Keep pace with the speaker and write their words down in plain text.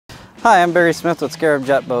Hi, I'm Barry Smith with Scarab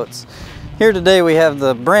Jetboats. Here today we have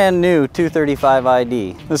the brand new 235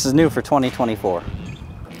 ID. This is new for 2024.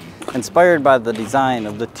 Inspired by the design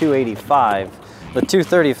of the 285, the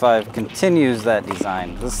 235 continues that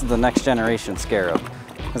design. This is the next generation Scarab.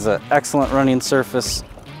 It's an excellent running surface,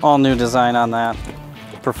 all new design on that.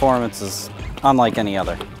 Performance is unlike any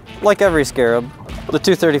other. Like every Scarab, the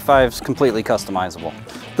 235 is completely customizable.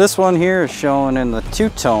 This one here is shown in the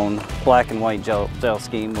two-tone black and white gel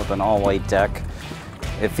scheme with an all-white deck.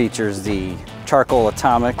 It features the charcoal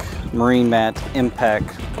atomic marine matte impact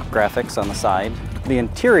graphics on the side. The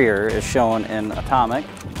interior is shown in atomic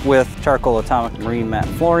with charcoal atomic marine matte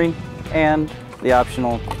flooring and the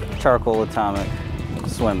optional charcoal atomic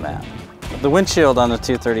swim mat. The windshield on the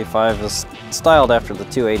 235 is styled after the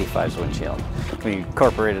 285's windshield. We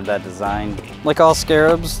incorporated that design. Like all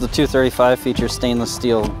Scarabs, the 235 features stainless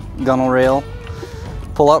steel gunnel rail,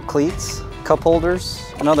 pull-out cleats, cup holders,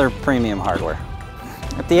 and other premium hardware.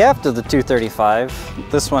 At the aft of the 235,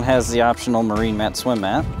 this one has the optional marine mat swim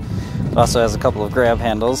mat. It also has a couple of grab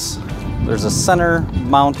handles. There's a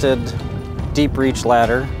center-mounted deep reach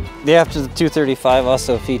ladder. The aft of the 235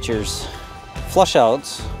 also features flush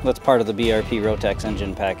outs. That's part of the BRP Rotax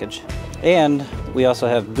engine package. And we also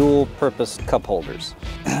have dual purpose cup holders.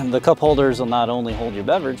 The cup holders will not only hold your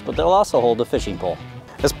beverage, but they'll also hold a fishing pole.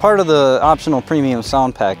 As part of the optional premium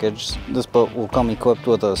sound package, this boat will come equipped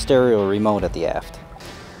with a stereo remote at the aft.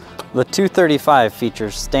 The 235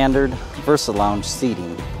 features standard VersaLounge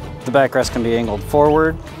seating. The backrest can be angled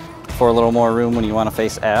forward for a little more room when you want to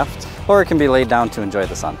face aft, or it can be laid down to enjoy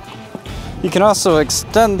the sun. You can also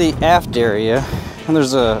extend the aft area, and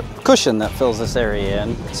there's a cushion that fills this area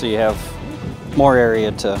in, so you have more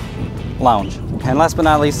area to lounge. And last but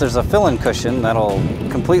not least, there's a fill-in cushion that'll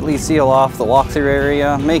completely seal off the walk-through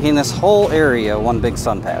area, making this whole area one big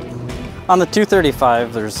sun pad. On the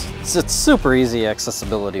 235, it's super easy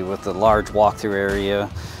accessibility with the large walk-through area.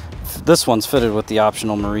 This one's fitted with the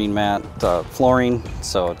optional marine mat flooring,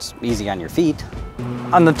 so it's easy on your feet.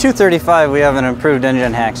 On the 235, we have an improved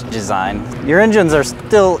engine hatch design. Your engines are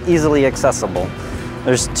still easily accessible.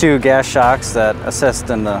 There's two gas shocks that assist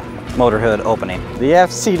in the motor hood opening. The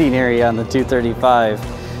aft seating area on the 235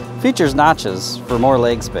 features notches for more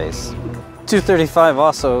leg space. 235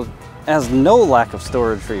 also has no lack of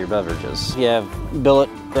storage for your beverages. You have billet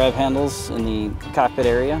grab handles in the cockpit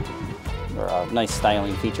area. They're a nice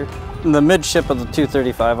styling feature. In the midship of the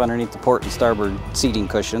 235, underneath the port and starboard seating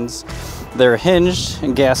cushions, they're hinged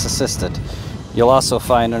and gas assisted. You'll also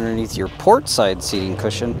find underneath your port side seating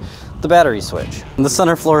cushion the battery switch. The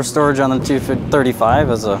center floor storage on the 235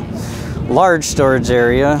 is a large storage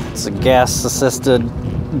area. It's a gas assisted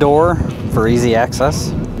door for easy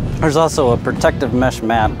access. There's also a protective mesh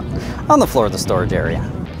mat on the floor of the storage area.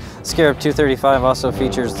 Scarab 235 also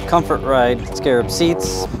features the Comfort Ride Scarab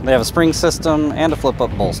seats. They have a spring system and a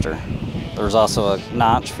flip-up bolster. There's also a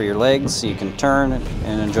notch for your legs so you can turn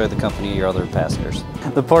and enjoy the company of your other passengers.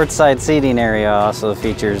 The port side seating area also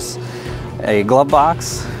features a glove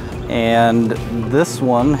box, and this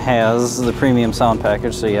one has the premium sound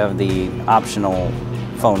package, so you have the optional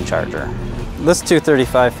phone charger. This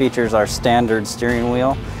 235 features our standard steering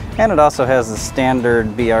wheel, and it also has the standard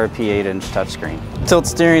BRP 8-inch touchscreen. Tilt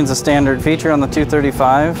steering is a standard feature on the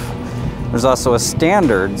 235. There's also a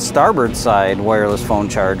standard starboard side wireless phone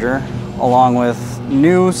charger, along with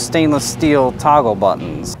new stainless steel toggle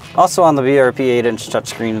buttons. Also on the BRP 8-inch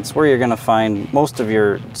touchscreen, it's where you're going to find most of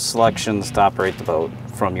your selections to operate the boat,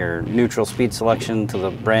 from your neutral speed selection to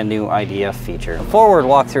the brand new IDF feature. In the forward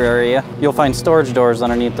walkthrough area, you'll find storage doors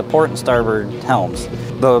underneath the port and starboard helms.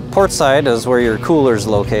 The port side is where your cooler is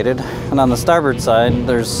located, and on the starboard side,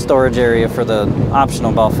 there's storage area for the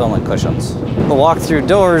optional bow fill-in cushions. The walkthrough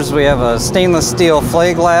doors, we have a stainless steel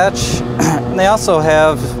flag latch, and they also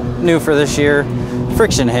have, new for this year,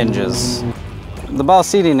 friction hinges. The bow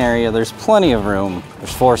seating area, there's plenty of room.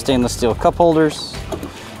 There's 4 stainless steel cup holders,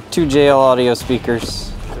 2 JL audio speakers.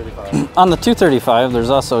 On the 235, there's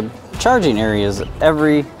also charging areas at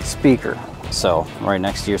every speaker. So right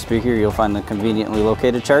next to your speaker, you'll find the conveniently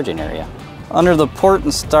located charging area. Under the port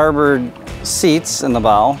and starboard seats in the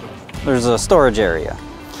bow, there's a storage area.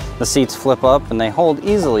 The seats flip up and they hold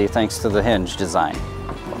easily thanks to the hinge design.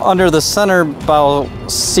 Under the center bow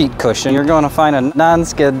seat cushion, you're going to find a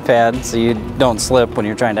non-skid pad so you don't slip when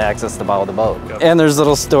you're trying to access the bow of the boat. Yep. And there's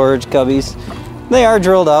little storage cubbies. They are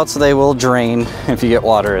drilled out so they will drain if you get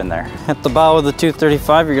water in there. At the bow of the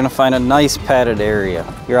 235, you're going to find a nice padded area.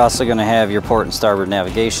 You're also going to have your port and starboard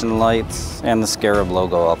navigation lights and the Scarab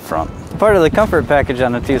logo up front. Part of the comfort package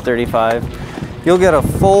on the 235, you'll get a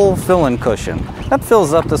full fill-in cushion. That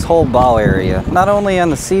fills up this whole bow area, not only on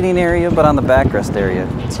the seating area, but on the backrest area.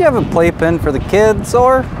 So you have a playpen for the kids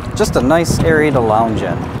or just a nice area to lounge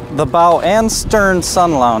in. The bow and stern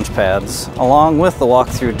sun lounge pads, along with the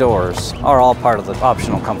walk-through doors, are all part of the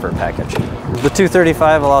optional comfort package. The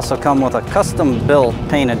 235 will also come with a custom-built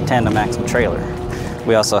painted tandem axle trailer.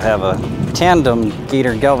 We also have a tandem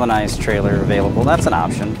gator galvanized trailer available. That's an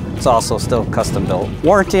option. It's also still custom built.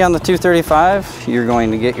 Warranty on the 235, you're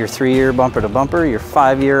going to get your 3-year bumper to bumper, your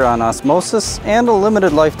 5-year on osmosis, and a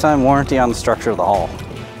limited lifetime warranty on the structure of the hull.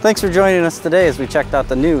 Thanks for joining us today as we checked out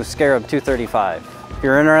the new Scarab 235. If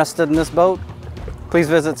you're interested in this boat, please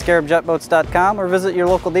visit scarabjetboats.com or visit your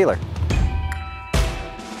local dealer.